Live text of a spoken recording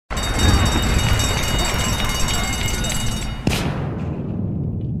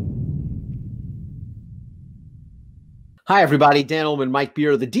Hi, everybody. Dan Illman, Mike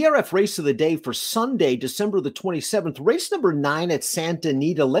Beer. The DRF race of the day for Sunday, December the 27th, race number 9 at Santa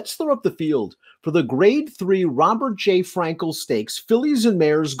Anita. Let's throw up the field for the Grade 3 Robert J. Frankel Stakes, fillies and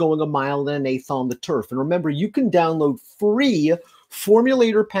mares going a mile and an eighth on the turf. And remember, you can download free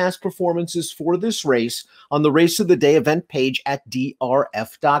Formulator past performances for this race on the Race of the Day event page at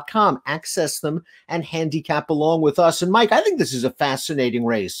DRF.com. Access them and handicap along with us. And Mike, I think this is a fascinating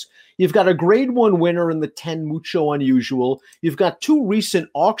race. You've got a Grade 1 winner in the 10 Mucho Unusual. You've got two recent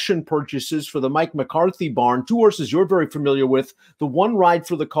auction purchases for the Mike McCarthy barn, two horses you're very familiar with, the 1 Ride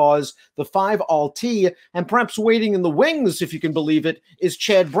for the Cause, the 5 All-T, and perhaps waiting in the wings, if you can believe it, is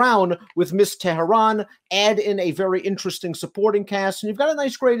Chad Brown with Miss Tehran. Add in a very interesting supporting cast, and you've got a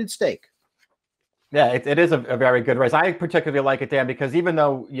nice graded stake. Yeah, it is a very good race. I particularly like it, Dan, because even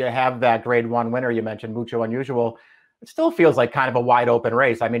though you have that Grade 1 winner you mentioned, Mucho Unusual, it still feels like kind of a wide open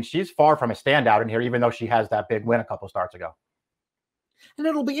race. I mean, she's far from a standout in here, even though she has that big win a couple starts ago. And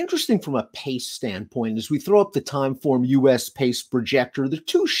it'll be interesting from a pace standpoint as we throw up the Timeform US pace projector. The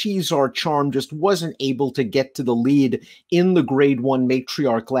 2 She's Our Charm just wasn't able to get to the lead in the Grade 1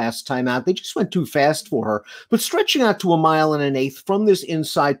 Matriarch last time out. They just went too fast for her. But stretching out to a mile and an eighth from this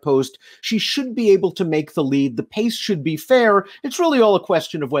inside post, she should be able to make the lead. The pace should be fair. It's really all a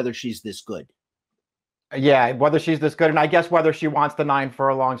question of whether she's this good. Yeah, whether she's this good, and I guess whether she wants the 9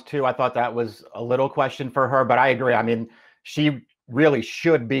 furlongs too. I thought that was a little question for her, but I agree. I mean, she really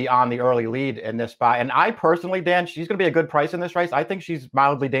should be on the early lead in this spot. And I personally, Dan, she's going to be a good price in this race. I think she's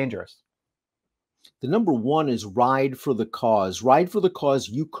mildly dangerous. The number 1 is Ride for the Cause. Ride for the Cause,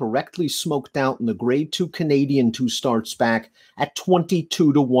 you correctly smoked out in the Grade 2 Canadian 2 starts back at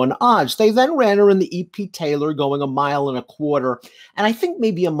 22-1 odds. They then ran her in the E.P. Taylor going a mile and a quarter. And I think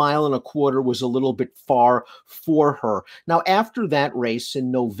maybe a mile and a quarter was a little bit far for her. Now, after that race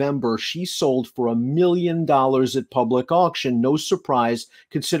in November, she sold for $1 million at public auction. No surprise,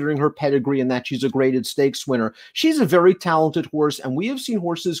 considering her pedigree and that she's a graded stakes winner. She's a very talented horse, and we have seen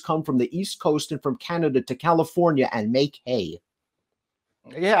horses come from the East Coast and from Canada to California and make hay.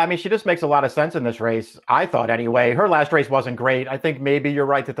 Yeah, I mean, she just makes a lot of sense in this race, I thought anyway. Her last race wasn't great. I think maybe you're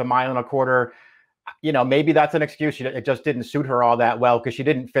right that the mile and a quarter, you know, maybe that's an excuse. It just didn't suit her all that well because she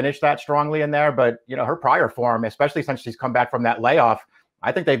didn't finish that strongly in there. But, you know, her prior form, especially since she's come back from that layoff,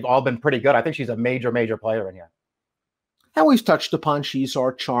 I think they've all been pretty good. I think she's a major, major player in here. And we've touched upon She's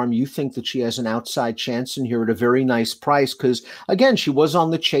Our Charm. You think that she has an outside chance in here at a very nice price because, again, she was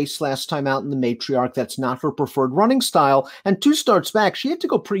on the chase last time out in the Matriarch. That's not her preferred running style. And 2 starts back, she had to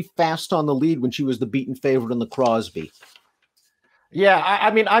go pretty fast on the lead when she was the beaten favorite in the Crosby. Yeah,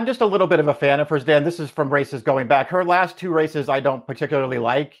 I mean, I'm just a little bit of a fan of hers, Dan. This is from races going back. Her last 2 races I don't particularly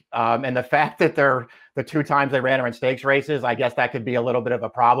like. And the fact that they're the 2 times they ran her in stakes races, I guess that could be a little bit of a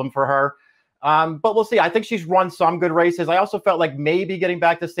problem for her. But we'll see. I think she's run some good races. I also felt like maybe getting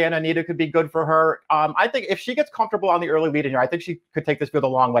back to Santa Anita could be good for her. I think if she gets comfortable on the early lead in here, I think she could take this field a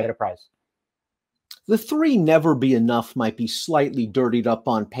long way at a price. The 3 Never Be Enough might be slightly dirtied up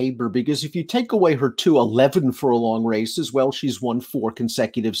on paper because if you take away her 2 11 furlong races, well, she's won 4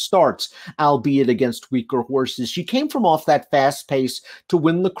 consecutive starts, albeit against weaker horses. She came from off that fast pace to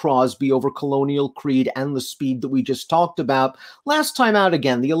win the Crosby over Colonial Creed and the speed that we just talked about. Last time out,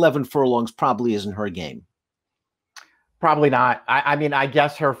 again, the 11 furlongs probably isn't her game. Probably not. I mean, I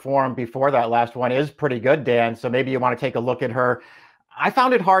guess her form before that last one is pretty good, Dan. So maybe you want to take a look at her. I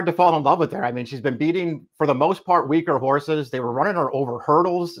found it hard to fall in love with her. I mean, she's been beating, for the most part, weaker horses. They were running her over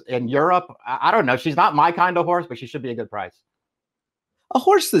hurdles in Europe. I don't know. She's not my kind of horse, but she should be a good price. A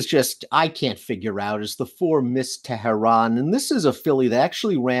horse that's just, I can't figure out, is the 4 Miss Tehran. And this is a filly that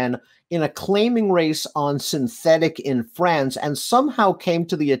actually ran in a claiming race on synthetic in France and somehow came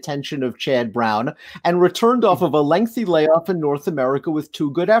to the attention of Chad Brown and returned off of a lengthy layoff in North America with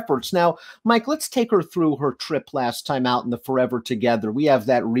 2 good efforts. Now, Mike, let's take her through her trip last time out in the Forever Together. We have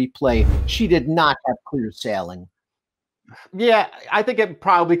that replay. She did not have clear sailing. Yeah, I think it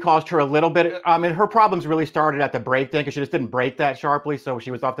probably cost her a little bit. I mean, her problems really started at the break then because she just didn't break that sharply, so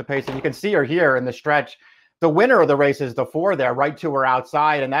she was off the pace. And you can see her here in the stretch. The winner of the race is the 4 there, right to her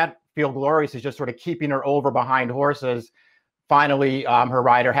outside, and that Feel Glorious is just sort of keeping her over behind horses. Finally, her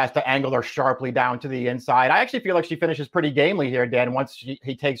rider has to angle her sharply down to the inside. I actually feel like she finishes pretty gamely here, Dan, once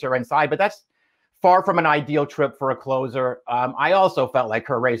he takes her inside, but that's far from an ideal trip for a closer. I also felt like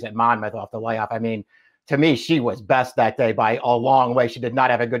her race at Monmouth off the layoff. I mean, to me, she was best that day by a long way. She did not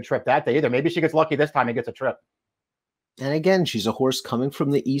have a good trip that day either. Maybe she gets lucky this time and gets a trip. And again, she's a horse coming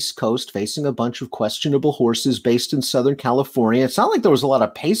from the East Coast, facing a bunch of questionable horses based in Southern California. It's not like there was a lot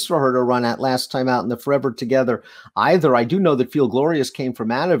of pace for her to run at last time out in the Forever Together either. I do know that Feel Glorious came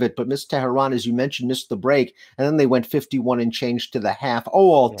from out of it, but Miss Tehran, as you mentioned, missed the break, and then they went 51 and change to the half.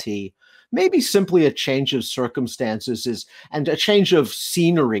 OLT. Yeah. Maybe simply a change of circumstances and a change of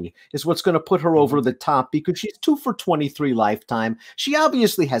scenery is what's going to put her over the top, because she's 2 for 23 lifetime. She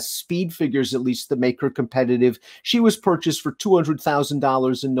obviously has speed figures, at least, that make her competitive. She was purchased for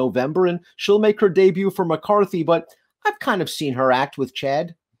 $200,000 in November, and she'll make her debut for McCarthy, but I've kind of seen her act with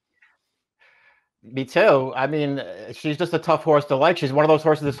Chad. Me too. I mean, she's just a tough horse to like. She's one of those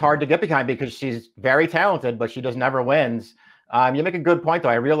horses that's hard to get behind because she's very talented, but she just never wins. You make a good point, though.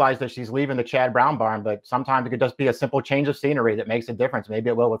 I realize that she's leaving the Chad Brown barn, but sometimes it could just be a simple change of scenery that makes a difference. Maybe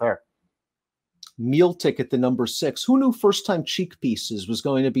it will with her. Meal Ticket, the number 6. Who knew first-time cheek pieces was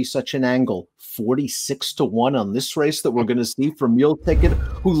going to be such an angle? 46-1 on this race that we're going to see for Meal Ticket,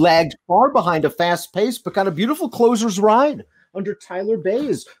 who lagged far behind a fast pace, but got a beautiful closer's ride under Tyler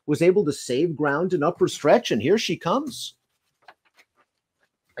Bays, was able to save ground in upper stretch, and here she comes.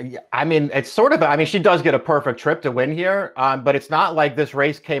 I mean, it's sort of, I mean, she does get a perfect trip to win here, but it's not like this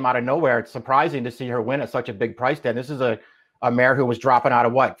race came out of nowhere. It's surprising to see her win at such a big price tag. This is a mare who was dropping out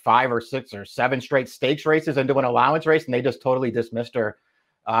of what, 5 or 6 or 7 straight stakes races into an allowance race, and they just totally dismissed her.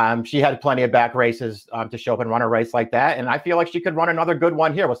 She had plenty of back races to show up and run a race like that, and I feel like she could run another good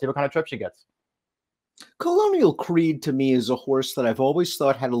one here. We'll see what kind of trip she gets. Colonial Creed, to me, is a horse that I've always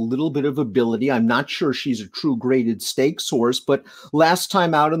thought had a little bit of ability. I'm not sure she's a true graded stakes horse, but last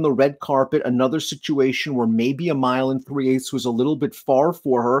time out on the red carpet, another situation where maybe 1 3/8 was a little bit far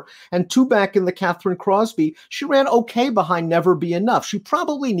for her. And 2 back in the Catherine Crosby, she ran okay behind Never Be Enough. She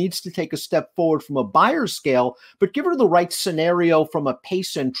probably needs to take a step forward from a buyer scale, but give her the right scenario from a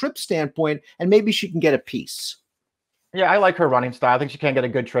pace and trip standpoint, and maybe she can get a piece. Yeah, I like her running style. I think she can get a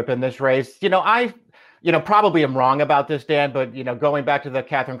good trip in this race. Probably am wrong about this, Dan, but, going back to the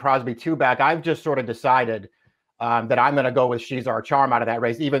Catherine Crosby 2-back, I've just sort of decided that I'm going to go with She's Our Charm out of that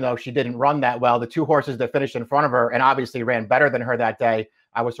race, even though she didn't run that well. The 2 horses that finished in front of her and obviously ran better than her that day,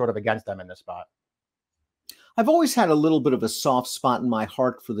 I was sort of against them in this spot. I've always had a little bit of a soft spot in my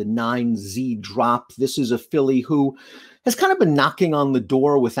heart for the 9Z Drop. This is a filly who has kind of been knocking on the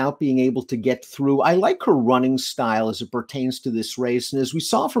door without being able to get through. I like her running style as it pertains to this race. And as we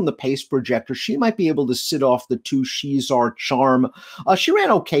saw from the pace projector, she might be able to sit off the 2 She's Our Charm. She ran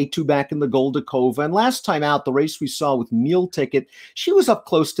okay 2 back in the Goldacova. And last time out, the race we saw with Meal Ticket, she was up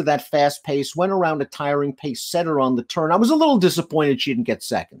close to that fast pace, went around a tiring pace, set her on the turn. I was a little disappointed she didn't get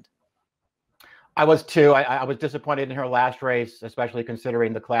second. I was too. I was disappointed in her last race, especially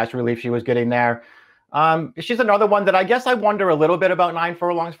considering the class relief she was getting there. She's another one that I guess I wonder a little bit about 9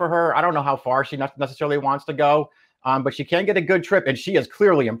 furlongs for her. I don't know how far she necessarily wants to go, but she can get a good trip, and she has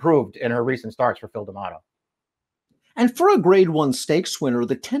clearly improved in her recent starts for Phil D'Amato. And for a Grade 1 stakes winner,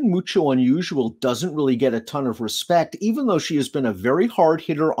 the 10 Mucho Unusual doesn't really get a ton of respect, even though she has been a very hard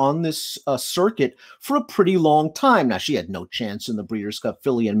hitter on this circuit for a pretty long time. Now, she had no chance in the Breeders' Cup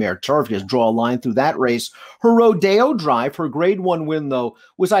Filly and Mare Turf. Just draw a line through that race. Her Rodeo Drive, her Grade 1 win, though,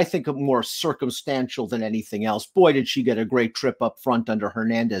 was, I think, more circumstantial than anything else. Boy, did she get a great trip up front under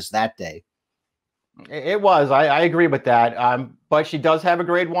Hernandez that day. It was. I agree with that. But she does have a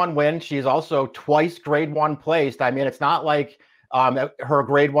Grade 1 win. She's also twice Grade 1 placed. I mean, it's not like her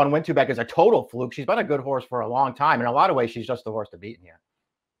Grade 1 win 2-back is a total fluke. She's been a good horse for a long time. In a lot of ways, she's just the horse to beat in here.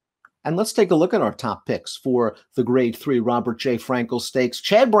 And let's take a look at our top picks for the Grade 3 Robert J. Frankel Stakes.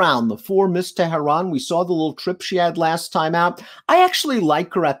 Chad Brown, the 4 Miss Tehran. We saw the little trip she had last time out. I actually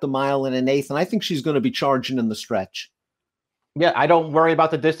like her at the 1 1/8, and I think she's going to be charging in the stretch. Yeah, I don't worry about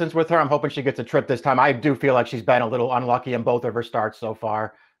the distance with her. I'm hoping she gets a trip this time. I do feel like she's been a little unlucky in both of her starts so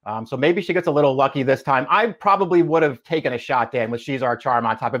far. So maybe she gets a little lucky this time. I probably would have taken a shot, Dan, with She's Our Charm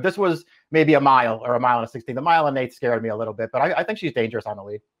on top. If this was maybe a mile or 1 1/16, the 1 1/8 scared me a little bit, but I think she's dangerous on the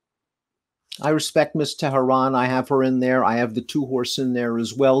lead. I respect Miss Tehran. I have her in there. I have the 2 horse in there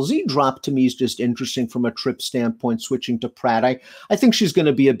as well. Z Drop to me is just interesting from a trip standpoint, switching to Pratt. I think she's going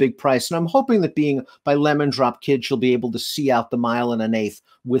to be a big price, and I'm hoping that being by Lemon Drop Kid, she'll be able to see out the 1 1/8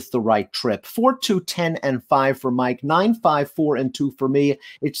 with the right trip. 4, 2, 10, and 5 for Mike. 9, 5, 4, and 2 for me.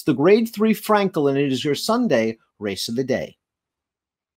 It's the Grade 3 Frankel, and it is your Sunday race of the day.